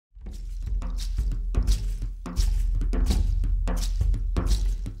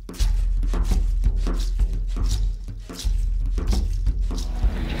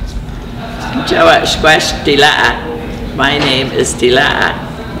My name is Tila'a.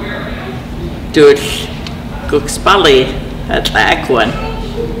 Dúirt Gugspali at Lackwan.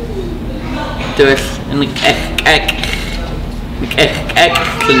 Dúirt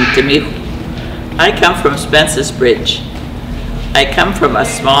I come from Spence's Bridge. I come from a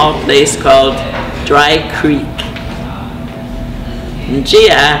small place called Dry Creek.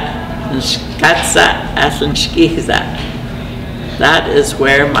 That is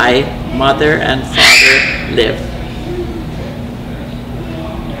where my mother and father live.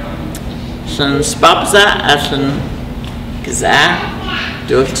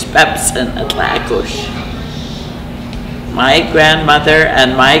 My grandmother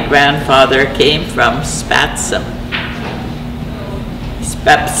and my grandfather came from Spatsum.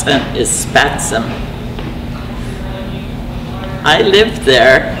 Spatsum is Spatsum. I lived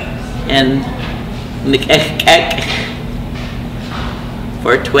there in Nlaka'pamux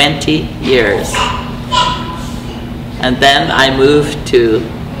for 20 years. And then I moved to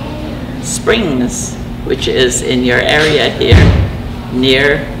Springs, which is in your area here,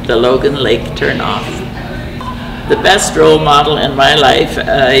 near the Logan Lake turnoff. The best role model in my life,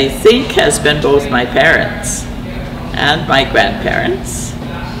 I think, has been both my parents and my grandparents.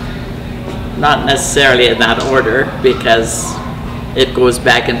 Not necessarily in that order, because it goes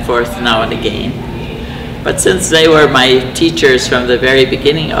back and forth now and again. But since they were my teachers from the very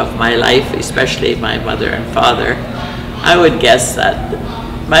beginning of my life, especially my mother and father, I would guess that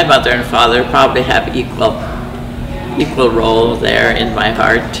my mother and father probably have equal role there in my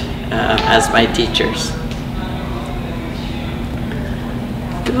heart as my teachers.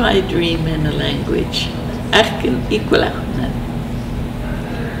 Do I dream in a language?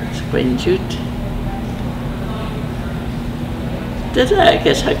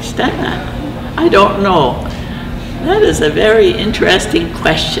 I don't know. That is a very interesting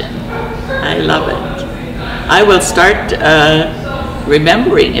question. I love it. I will start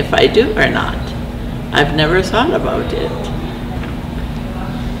remembering if I do or not. I've never thought about it.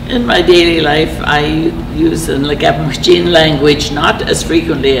 In my daily life, I use the Nlaka'pamux language not as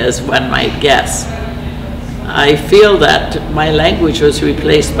frequently as one might guess. I feel that my language was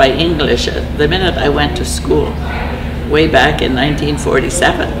replaced by English the minute I went to school, way back in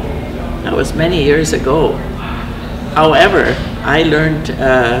 1947. That was many years ago. However, I learned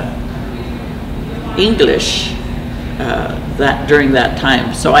English during that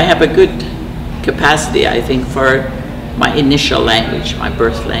time, so I have a good capacity, I think, for my initial language, my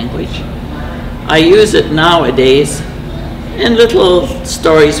birth language. I use it nowadays in little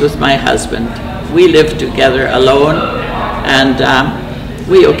stories with my husband. We live together alone, and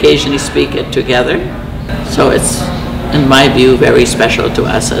we occasionally speak it together. So it's, in my view, very special to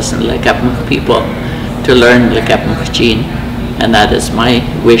us as Nlaka'pamux people to learn Nlaka'pamux, and that is my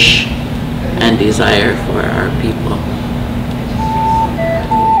wish and desire for our people.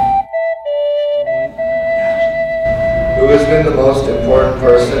 Who has been the most important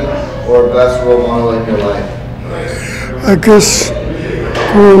person or best role model in your life? I guess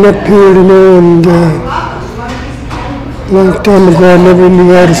growing up here, you know, and a long time ago I never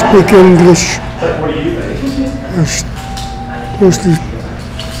knew how to speak English. I was mostly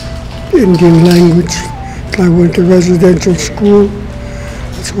Indian language. I went to residential school.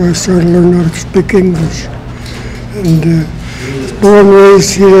 That's where I started learning how to speak English. And was born and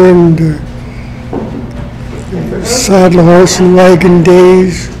raised here in the saddle horse and wagon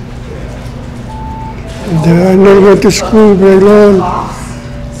days. And I never went to school very long,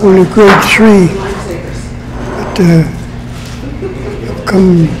 only grade 3. But I've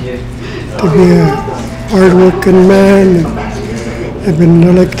come to be a hard-working man, and I've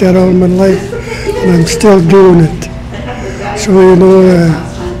been like that all my life, and I'm still doing it. So, you know,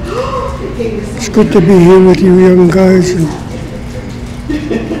 it's good to be here with you young guys, and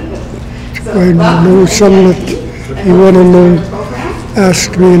I know something that you want to know,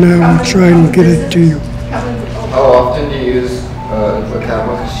 ask me and I will try and get it to you. How often do you use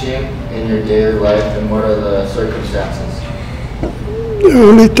Nlaka'pamux in your daily life, and what are the circumstances? The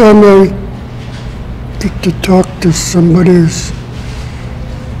only time I get to talk to somebody is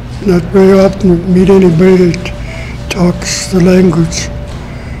not very often meet anybody that talks the language.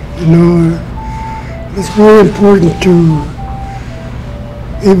 You know, it's very important to,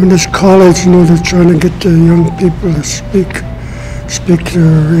 even this college, you know, they're trying to get the young people to speak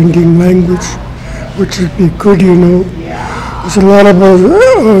their Indian language, which would be good, you know. There's a lot of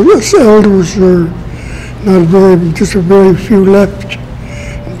us elders are not very, just a very few left.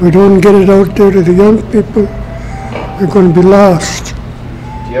 If we don't get it out there to the young people, they're going to be lost.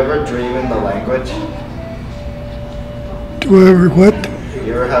 Do you ever dream in the language? Do I ever what? Do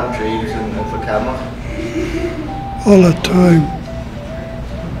you ever have dreams in Nlaka'pamux? all the time.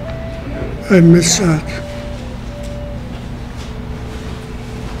 I miss that.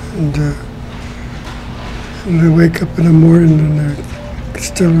 And when I wake up in the morning and I can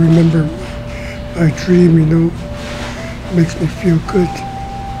still remember my dream, you know, it makes me feel good.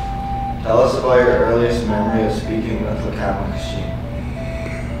 Tell us about your earliest memory of speaking Nlaka'pamux.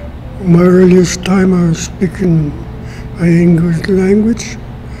 My earliest time I was speaking my English language.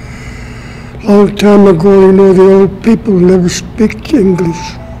 Long time ago, you know, the old people never speak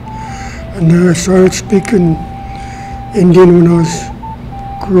English. And then I started speaking Indian when I was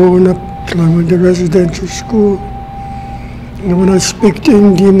growing up till I went to residential school. And when I speak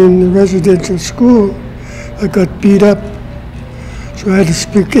Indian in the residential school, I got beat up. So I had to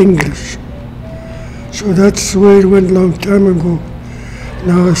speak English. So that's the way it went a long time ago.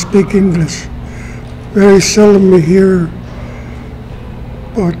 Now I speak English. Very seldom you hear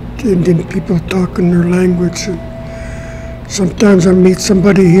about Indian people talking their language. And sometimes I meet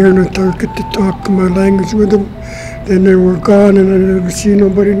somebody here and I get to talk my language with them. Then they were gone and I never see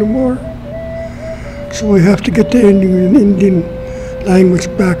nobody no more. So we have to get the Indian language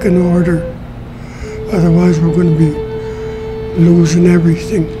back in order. Otherwise we're going to be losing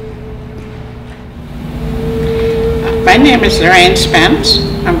everything. My name is Lorraine Spence.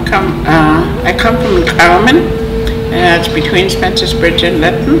 I come from Nlaka'pamux, and it's between Spence's Bridge and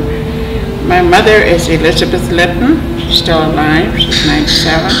Lytton. My mother is Elizabeth Lytton. She's still alive. She's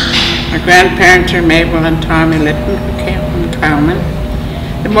 97. My grandparents are Mabel and Tommy Lytton, who came from Nlaka'pamux.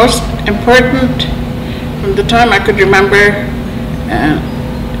 The most important, from the time I could remember,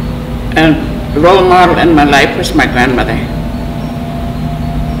 a role model in my life was my grandmother,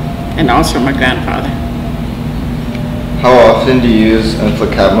 and also my grandfather. How often do you use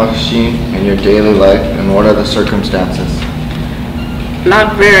Nlaka'pamux in your daily life, and what are the circumstances?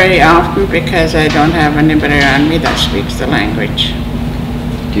 Not very often, because I don't have anybody around me that speaks the language.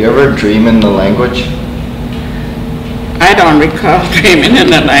 Do you ever dream in the language? I don't recall dreaming in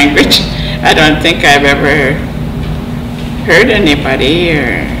the language. I don't think I've ever heard anybody,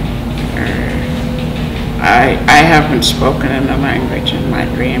 or I haven't spoken in the language in my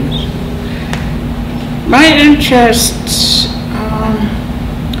dreams. My interests,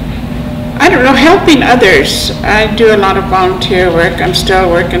 I don't know, helping others. I do a lot of volunteer work. I'm still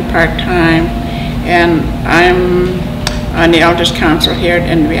working part-time, and I'm on the Elders Council here at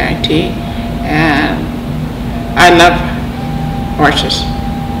NVIT, and I love horses.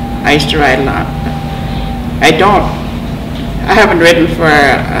 I used to ride a lot. I haven't ridden for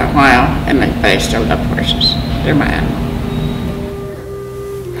a while, but I still love horses. They're my animal.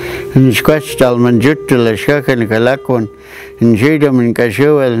 In Citxw man juttel shaken kalakon in Jidam in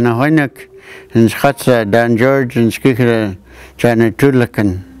Casual na Hoinak in Schatza Dan George and Skikra Jana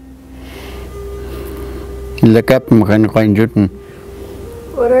Tudlakan. Nlaka'pamux and Jutten.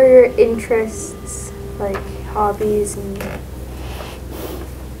 What are your interests, like hobbies and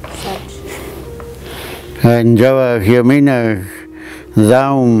such? And Java Yamina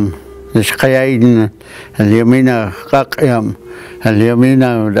Zaum Shkayaiden Yamina Kakayam. اليومين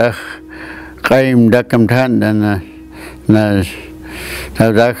وداخ قايم داكم تان أنا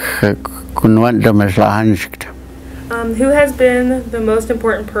وداخ كنوان دمشلان شكت. Who has been the most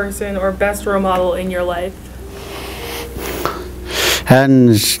important person or best role model in your life?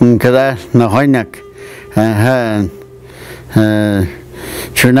 هنس كذا نهينك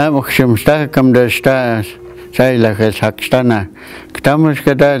شنا مخشمستا كم دشتا شايلك ساكستانا كتامش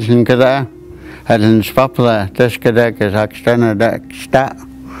كذا كذا هل نسبابلا تشكدا كزاكستان دا كستا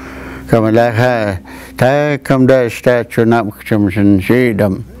كم لها تا كم دا شتا شنا مخشمسن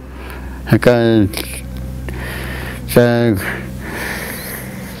شيدم هكا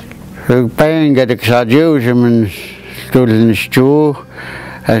باين قدك ساجيوش من ستول نشتو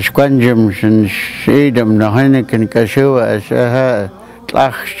أشكوانجم شن شيدم نهينك نكشوا أشها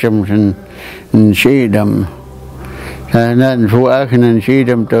تلاخشم شن نشيدم أنا نفوقنا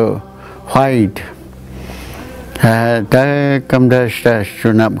نشيدم تو white. Ta kam da sta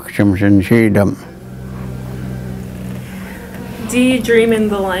shunap chimshin shidam. Do you dream in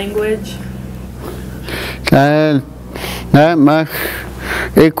the language? Na mach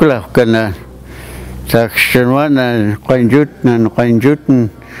ikula kana. Sakshunwana qanjutn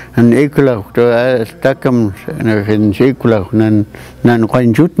an ikula to takam in ikula nan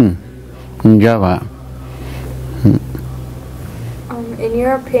qanjutn in Java. In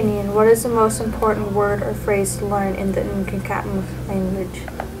your opinion, what is the most important word or phrase to learn in the Nlaka'pamux language?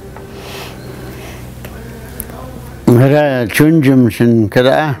 Hara chunjum sin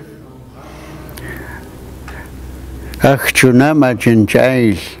kada. Ach chunama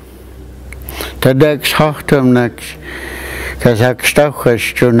chinchail. Tadek hochtum next, Kazak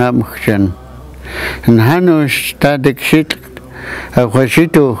Stauchas Junamchen. And Hanus Tadek Shit, a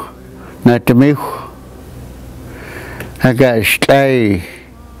Washito, Natamich. Agas Tay,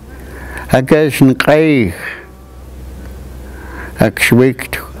 Agas Nkai,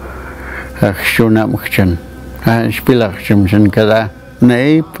 Axwikt, Axunamchen. Spilachjimsen Kada,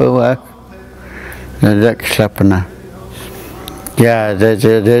 Nay, Poak, the Slapana. Yeah, it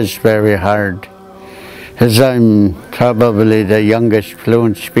is very hard. As I'm probably the youngest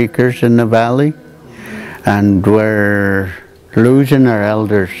fluent speakers in the valley, and we're losing our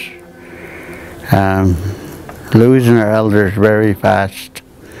elders. Losing our elders very fast.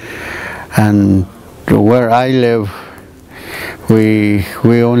 And where I live, we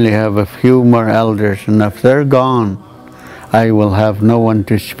only have a few more elders, and if they're gone, I will have no one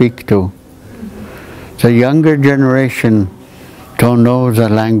to speak to. The younger generation don't know the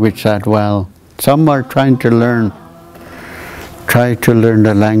language that well. Some are trying to try to learn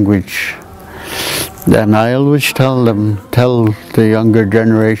the language. And I always tell the younger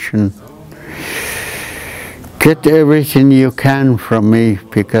generation, get everything you can from me,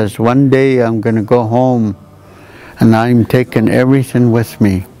 because one day I'm going to go home and I'm taking everything with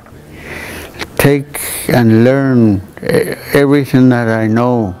me. Take and learn everything that I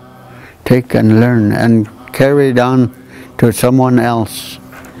know. Take and learn and carry it on to someone else.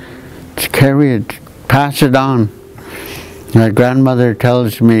 Carry it, pass it on. My grandmother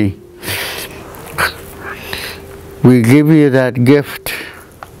tells me, we give you that gift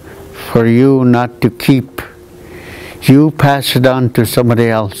for you not to keep. You pass it on to somebody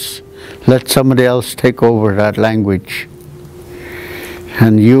else. Let somebody else take over that language.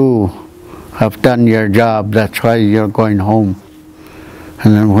 And you have done your job, that's why you're going home.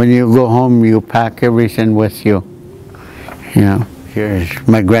 And then when you go home, you pack everything with you. You know,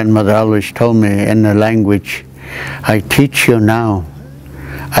 my grandmother always told me in the language, I teach you now.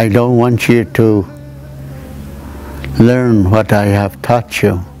 I don't want you to learn what I have taught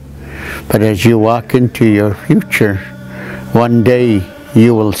you. But as you walk into your future, one day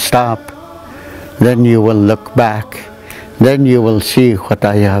you will stop, then you will look back, then you will see what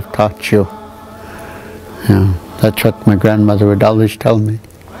I have taught you. Yeah, that's what my grandmother would always tell me,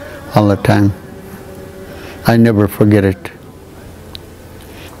 all the time. I never forget it.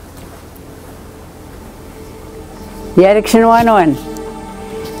 Yeriksen wanon,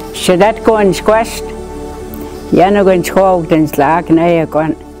 shadat kon squashed, Yanogan choked and slack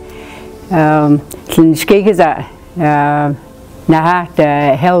nayagon, Slinskiza, Nahat,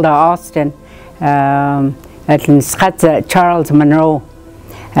 Hilda Austin, at Schatza Charles Monroe,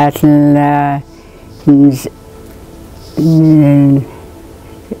 at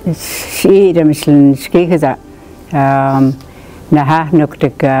Sheedam Slinskiza, Nahat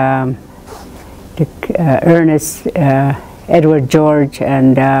Nuktik. Ernest, Edward George,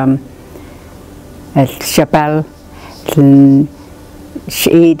 and at Chappelle,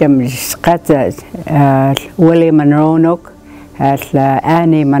 Sheedam Scatza, William Monroe Nook, at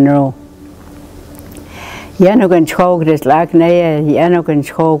Annie Monroe. Yanogan Chog is like Naya, Yanogan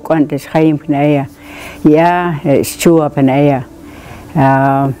Chog on the Schaim Naya, Ya, Stew up an Aya.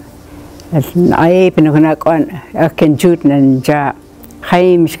 I even on a can jut and ja.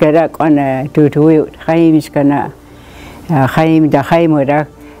 Chaim skadak on a tutuit, Chaim skana, Chaim da Chaimodak,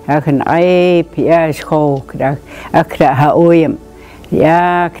 Akan Ape, Yash Hawk, Akra Haoyam,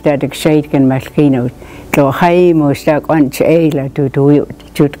 Yak that excited Maskino, to Chaim was stuck on Chaila tutuit,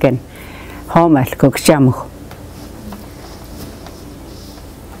 Jutken, Homas Cooksham.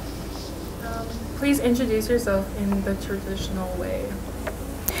 Please introduce yourself in the traditional way.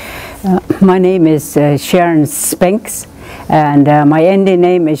 My name is Sharon Spinks. And my Indian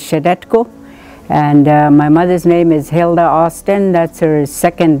name is Shadetko, and my mother's name is Hilda Austin. That's her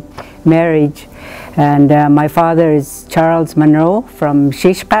second marriage. And my father is Charles Monroe from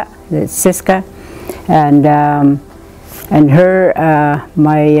Shishka, Siska, and her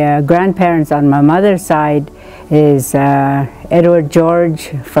my grandparents on my mother's side is Edward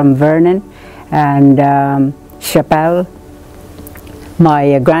George from Vernon and Chappelle.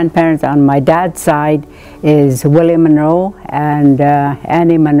 My grandparents on my dad's side is William Monroe and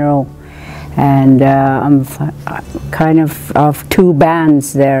Annie Monroe, and I'm kind of two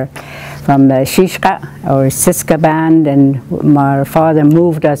bands there, from the Shishka or Siska band, and my father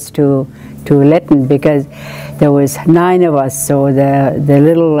moved us to Lytton because there was 9 of us, so the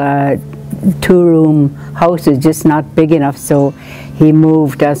little 2-room house is just not big enough, so he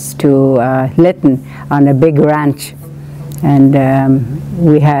moved us to Lytton on a big ranch. And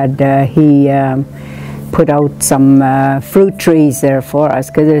we had, he put out some fruit trees there for us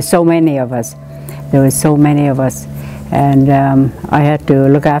because there's so many of us. There was so many of us, and I had to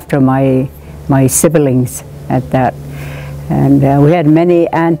look after my siblings at that. And we had many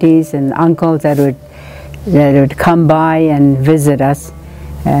aunties and uncles that would come by and visit us,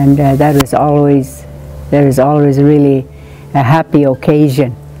 and that was always really a happy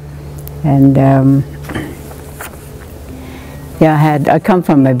occasion. And yeah, I come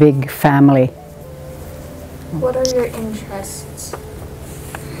from a big family. What are your interests?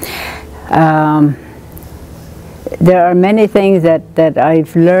 There are many things that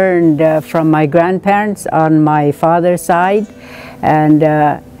I've learned from my grandparents on my father's side, and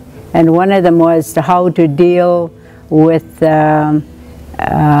one of them was how to deal with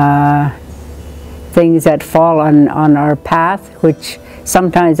things that fall on our path, which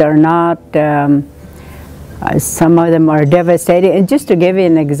sometimes are not, some of them are devastating. And just to give you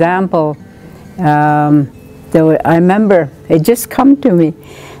an example, I remember, it just come to me,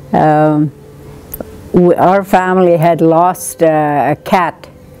 our family had lost a cat,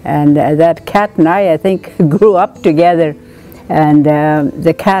 and that cat and I think, grew up together, and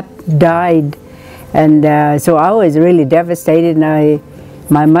the cat died, and so I was really devastated, and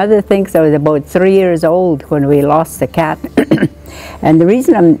my mother thinks I was about 3 years old when we lost the cat. And the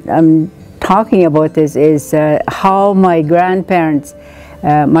reason I'm talking about this is how my grandparents,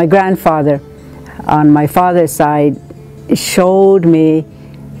 my grandfather on my father's side showed me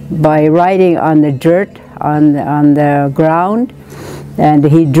by writing on the dirt on the ground, and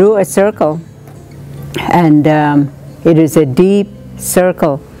he drew a circle, and it is a deep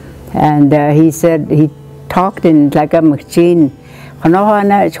circle, and he said, he talked in Nlaka'pamux.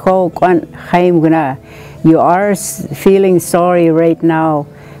 You are feeling sorry right now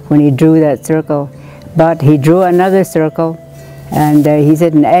when he drew that circle, but he drew another circle, and he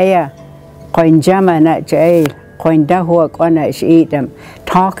said,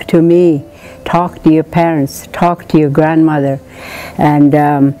 talk to me, talk to your parents, talk to your grandmother, and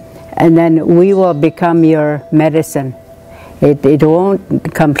then we will become your medicine. It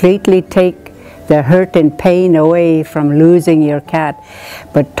won't completely take the hurt and pain away from losing your cat,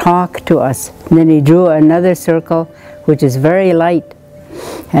 but talk to us. And then he drew another circle, which is very light,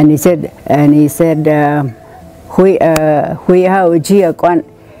 and he said, and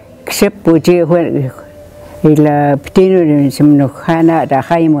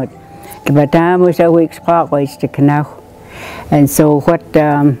so what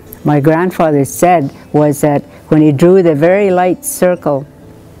my grandfather said was that when he drew the very light circle,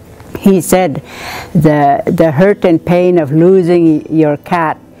 he said the hurt and pain of losing your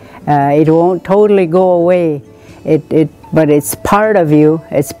cat, it won't totally go away, but it's part of you,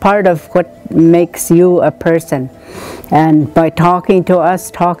 it's part of what makes you a person. And by talking to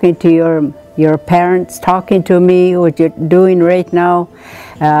us, talking to your parents, talking to me, what you're doing right now,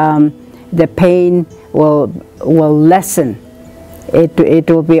 the pain will lessen. It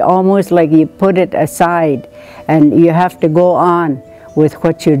will be almost like you put it aside and you have to go on with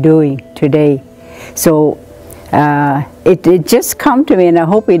what you're doing today. So it just come to me, and I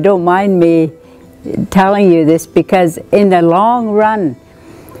hope you don't mind me telling you this, because in the long run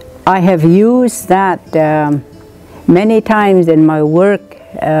I have used that many times in my work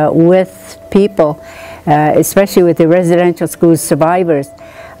with people, especially with the residential school survivors.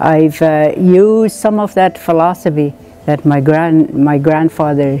 I've used some of that philosophy that my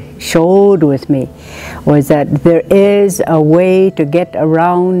grandfather showed with me, was that there is a way to get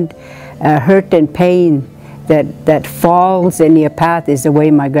around hurt and pain that falls in your path, is the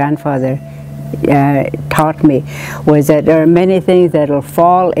way my grandfather taught me, was that there are many things that will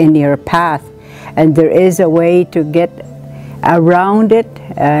fall in your path, and there is a way to get around it,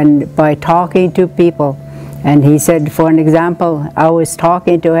 and by talking to people. And he said, for an example, I was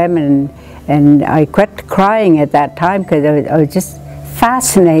talking to him, and I quit crying at that time because I was just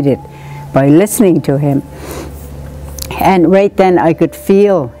fascinated by listening to him. And right then I could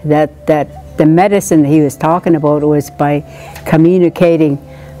feel that the medicine he was talking about was by communicating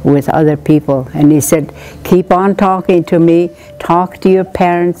with other people. And he said, keep on talking to me, talk to your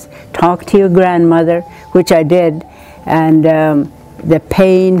parents, talk to your grandmother, which I did, and the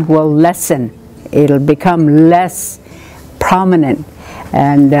pain will lessen. It'll become less prominent.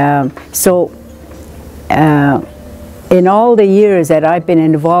 And so in all the years that I've been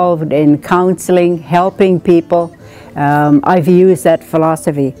involved in counseling, helping people, I've used that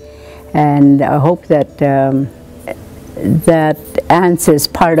philosophy, and I hope that that answers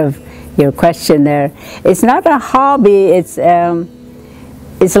part of your question there. It's not a hobby, it's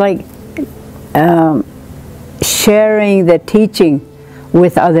like sharing the teaching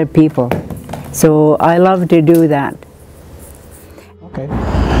with other people. So I love to do that. Okay.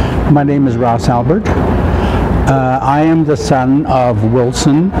 My name is Ross Albert. I am the son of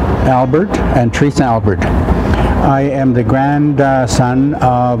Wilson Albert and Teresa Albert. I am the grandson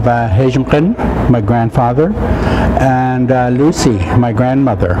of Hejmqin, my grandfather, and Lucy, my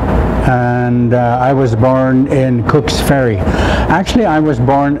grandmother. And I was born in Cook's Ferry. Actually, I was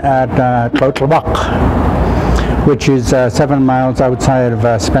born at Nlaka'pamux, which is 7 miles outside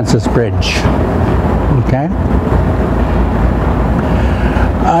of Spence's Bridge. Okay?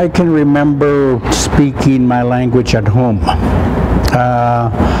 I can remember speaking my language at home.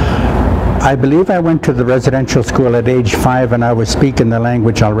 I believe I went to the residential school at age 5 and I was speaking the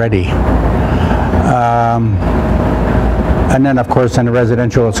language already. And then of course in the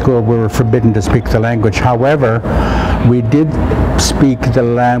residential school we were forbidden to speak the language. However, we did speak the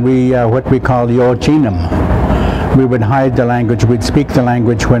what we call the Ochinam. We would hide the language. We'd speak the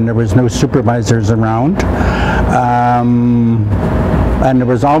language when there was no supervisors around. And there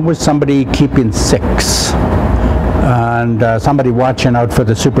was always somebody keeping 6. And somebody watching out for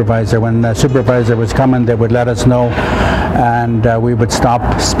the supervisor. When the supervisor was coming, they would let us know, and we would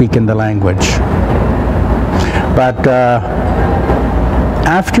stop speaking the language. But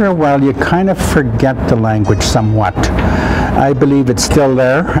after a while, you kind of forget the language somewhat. I believe it's still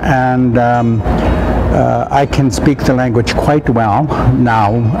there, and I can speak the language quite well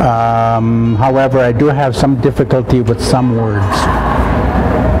now. However, I do have some difficulty with some words.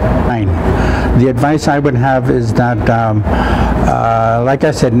 The advice I would have is that, like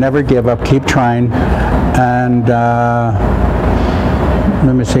I said, never give up, keep trying, and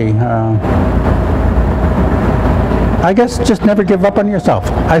let me see, I guess just never give up on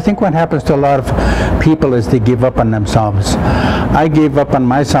yourself. I think what happens to a lot of people is they give up on themselves. I gave up on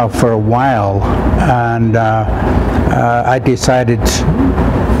myself for a while, and I decided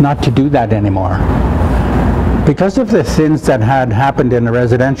not to do that anymore. Because of the things that had happened in the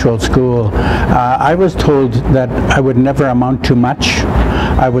residential school, I was told that I would never amount to much.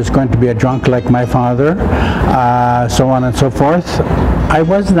 I was going to be a drunk like my father, so on and so forth. I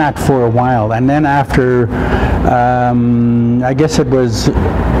was that for a while, and then after, I guess it was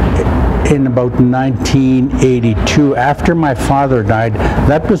in about 1982, after my father died,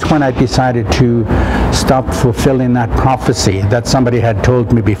 that was when I decided to stop fulfilling that prophecy that somebody had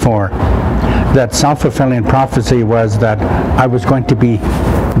told me before. That self-fulfilling prophecy was that I was going to be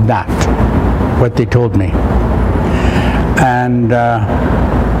that, what they told me. And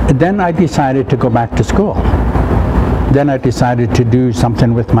then I decided to go back to school. Then I decided to do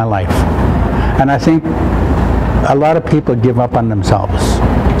something with my life. And I think a lot of people give up on themselves.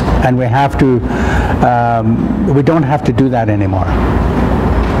 And we have to, we don't have to do that anymore.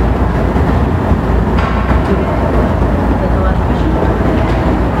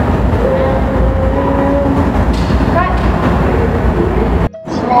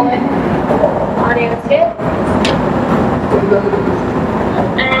 Audio skip.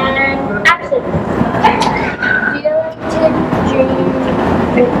 And action.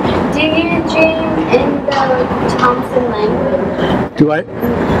 Do you dream in the Thompson language?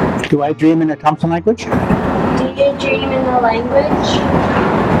 Do I dream in the Thompson language? Do you dream in the language?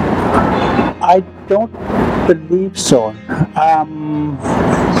 I don't believe so.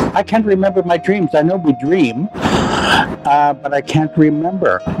 I can't remember my dreams. I know we dream, but I can't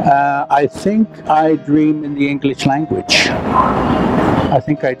remember. I think I dream in the English language. I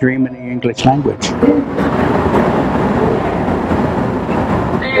think I dream in the English language.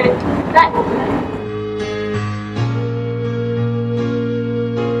 And that